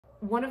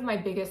one of my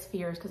biggest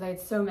fears, because I had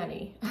so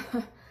many,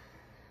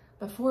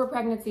 before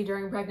pregnancy,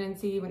 during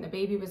pregnancy, when the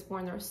baby was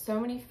born, there were so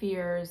many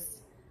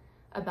fears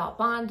about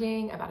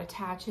bonding, about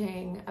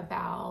attaching,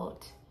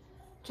 about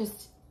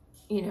just,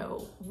 you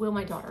know, will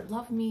my daughter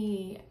love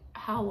me?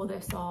 How will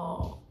this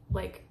all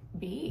like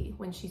be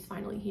when she's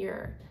finally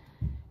here?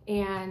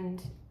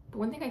 And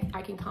one thing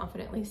I can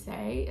confidently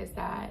say is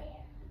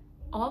that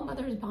all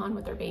mothers bond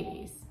with their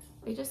babies.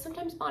 They just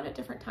sometimes bond at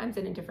different times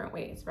and in different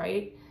ways,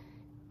 right?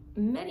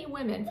 Many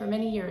women for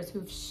many years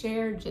who've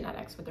shared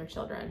genetics with their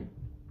children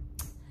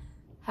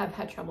have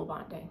had trouble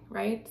bonding,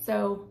 right?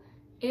 So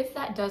if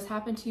that does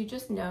happen to you,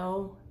 just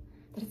know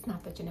that it's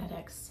not the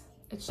genetics.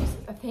 It's just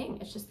a thing.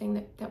 It's just a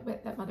thing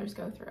that mothers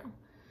go through.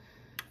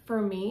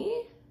 For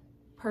me,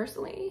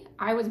 personally,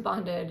 I was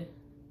bonded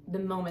the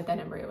moment that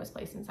embryo was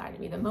placed inside of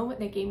me. The moment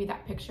they gave me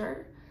that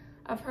picture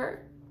of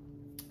her,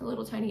 a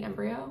little tiny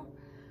embryo,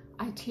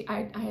 I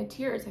had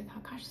tears. I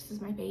thought, gosh, this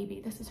is my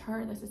baby. This is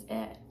her. This is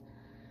it.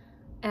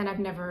 And I've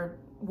never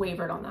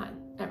wavered on that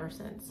ever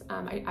since.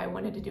 I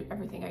wanted to do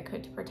everything I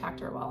could to protect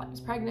her while I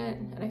was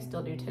pregnant, and I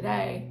still do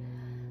today.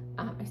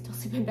 I still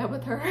sleep in bed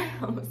with her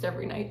almost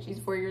every night. She's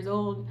 4 years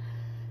old.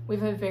 We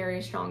have a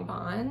very strong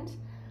bond.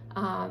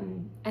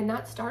 And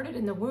that started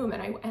in the womb.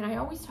 And I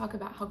always talk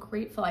about how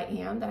grateful I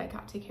am that I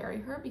got to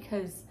carry her,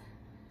 because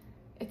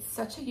it's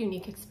such a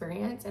unique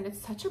experience and it's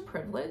such a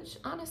privilege,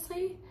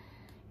 honestly.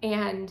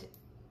 And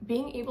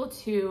being able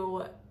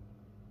to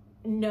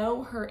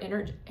know her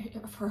energy,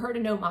 for her to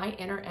know my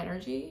inner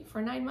energy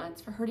for 9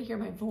 months, for her to hear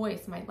my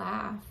voice, my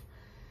laugh,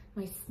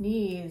 my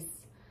sneeze,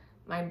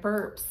 my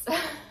burps,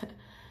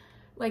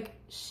 like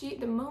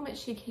the moment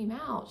she came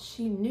out,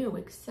 she knew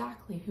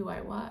exactly who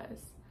I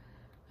was,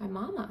 my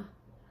mama.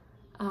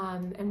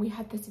 And we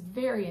had this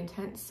very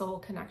intense soul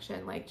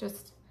connection, like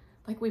just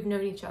like we've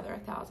known each other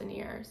 1,000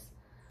 years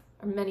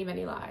or many,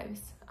 many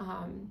lives.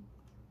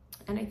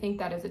 And I think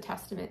that is a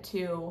testament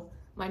to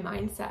my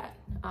mindset,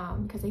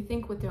 because I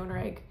think with donor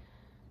egg,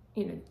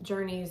 you know,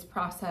 journeys,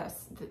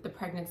 process, the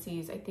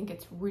pregnancies, I think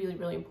it's really,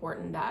 really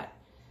important that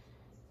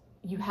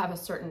you have a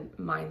certain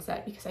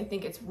mindset, because I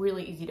think it's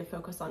really easy to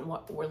focus on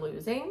what we're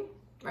losing,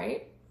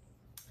 right?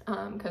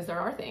 Because there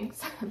are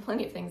things,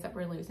 plenty of things that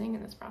we're losing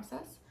in this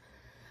process,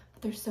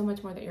 but there's so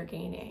much more that you're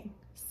gaining,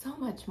 so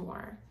much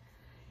more.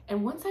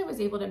 And once I was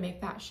able to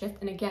make that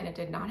shift, and again, it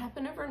did not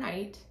happen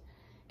overnight.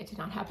 It did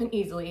not happen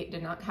easily. It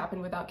did not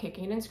happen without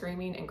kicking and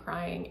screaming and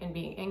crying and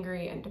being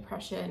angry and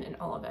depression and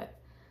all of it.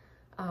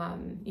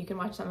 You can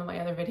watch some of my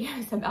other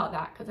videos about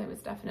that, because I was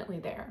definitely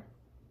there.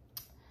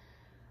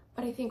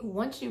 But I think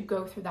once you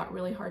go through that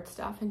really hard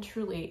stuff, and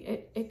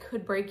truly it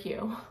could break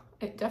you,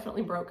 it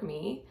definitely broke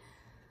me,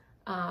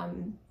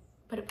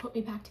 but it put me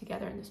back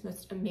together in this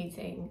most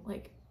amazing,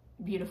 like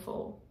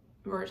beautiful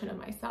version of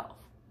myself.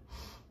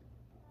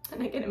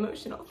 And I get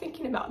emotional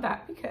thinking about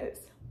that, because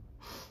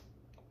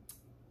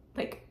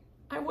like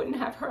I wouldn't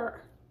have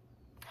her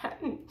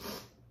hadn't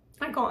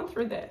I gone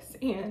through this,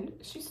 and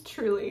she's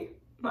truly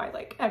my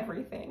like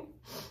everything.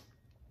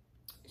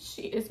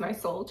 She is my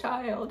soul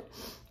child.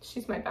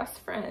 She's my best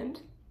friend.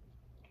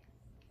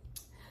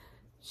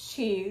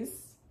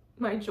 She's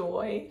my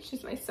joy.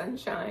 She's my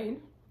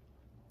sunshine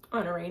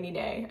on a rainy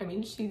day. I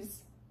mean,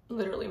 she's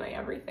literally my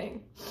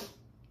everything.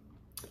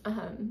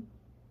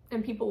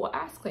 And people will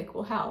ask like,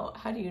 well,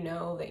 how do you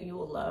know that you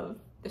will love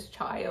this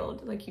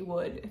child like you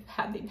would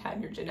had they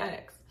had your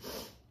genetics?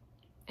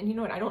 And you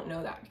know what? I don't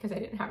know that, because I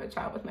didn't have a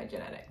child with my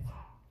genetics.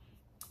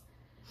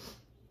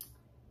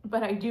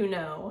 But I do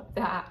know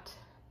that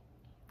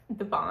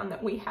the bond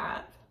that we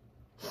have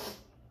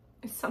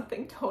is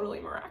something totally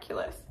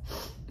miraculous,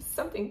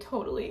 something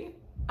totally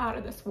out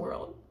of this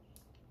world.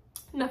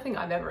 Nothing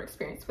I've ever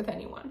experienced with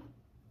anyone.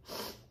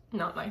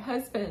 Not my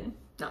husband,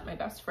 not my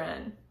best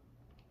friend.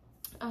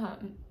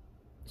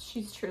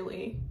 She's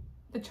truly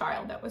the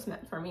child that was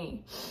meant for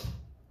me.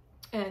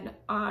 And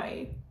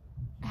I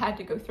had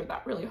to go through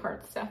that really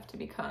hard stuff to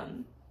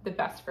become the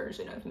best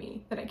version of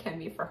me that I can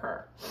be for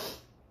her.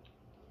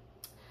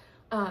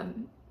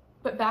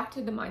 But back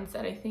to the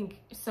mindset, I think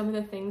some of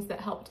the things that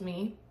helped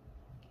me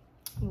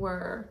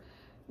were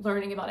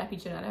learning about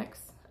epigenetics,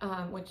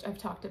 which I've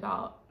talked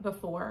about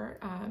before.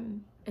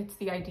 It's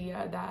the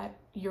idea that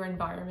your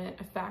environment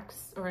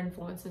affects or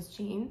influences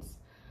genes.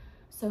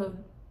 So,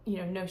 you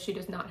know, no, she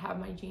does not have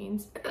my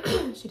genes.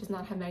 She does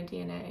not have my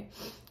DNA,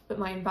 but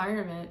my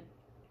environment,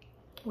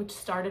 which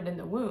started in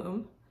the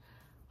womb,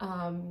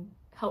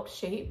 helped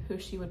shape who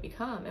she would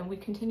become. And we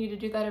continue to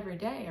do that every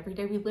day. Every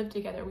day we live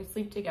together, we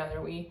sleep together,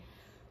 we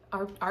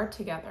are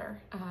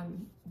together.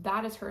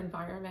 That is her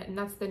environment, and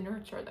that's the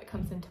nurture that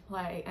comes into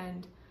play.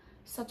 And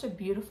such a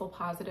beautiful,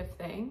 positive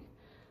thing,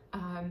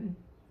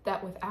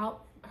 that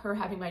without her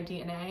having my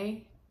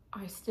DNA,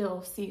 I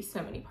still see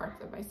so many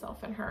parts of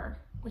myself in her,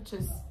 which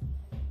is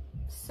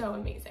so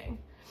amazing.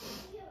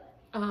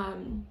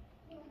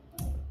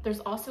 There's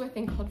also a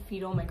thing called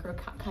fetal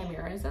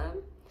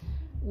microchimerism,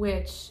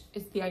 which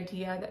is the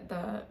idea that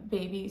the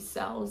baby's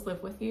cells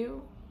live with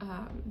you,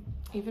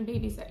 even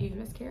babies that you've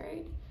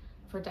miscarried,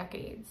 for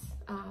decades,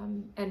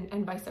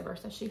 and vice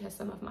versa. She has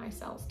some of my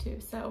cells too.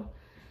 So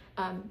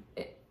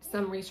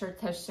some research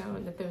has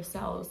shown that those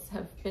cells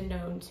have been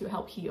known to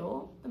help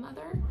heal the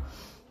mother.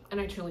 And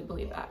I truly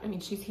believe that. I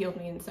mean, she's healed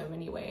me in so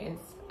many ways,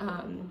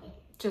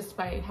 just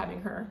by having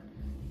her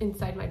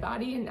inside my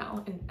body and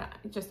now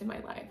just in my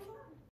life.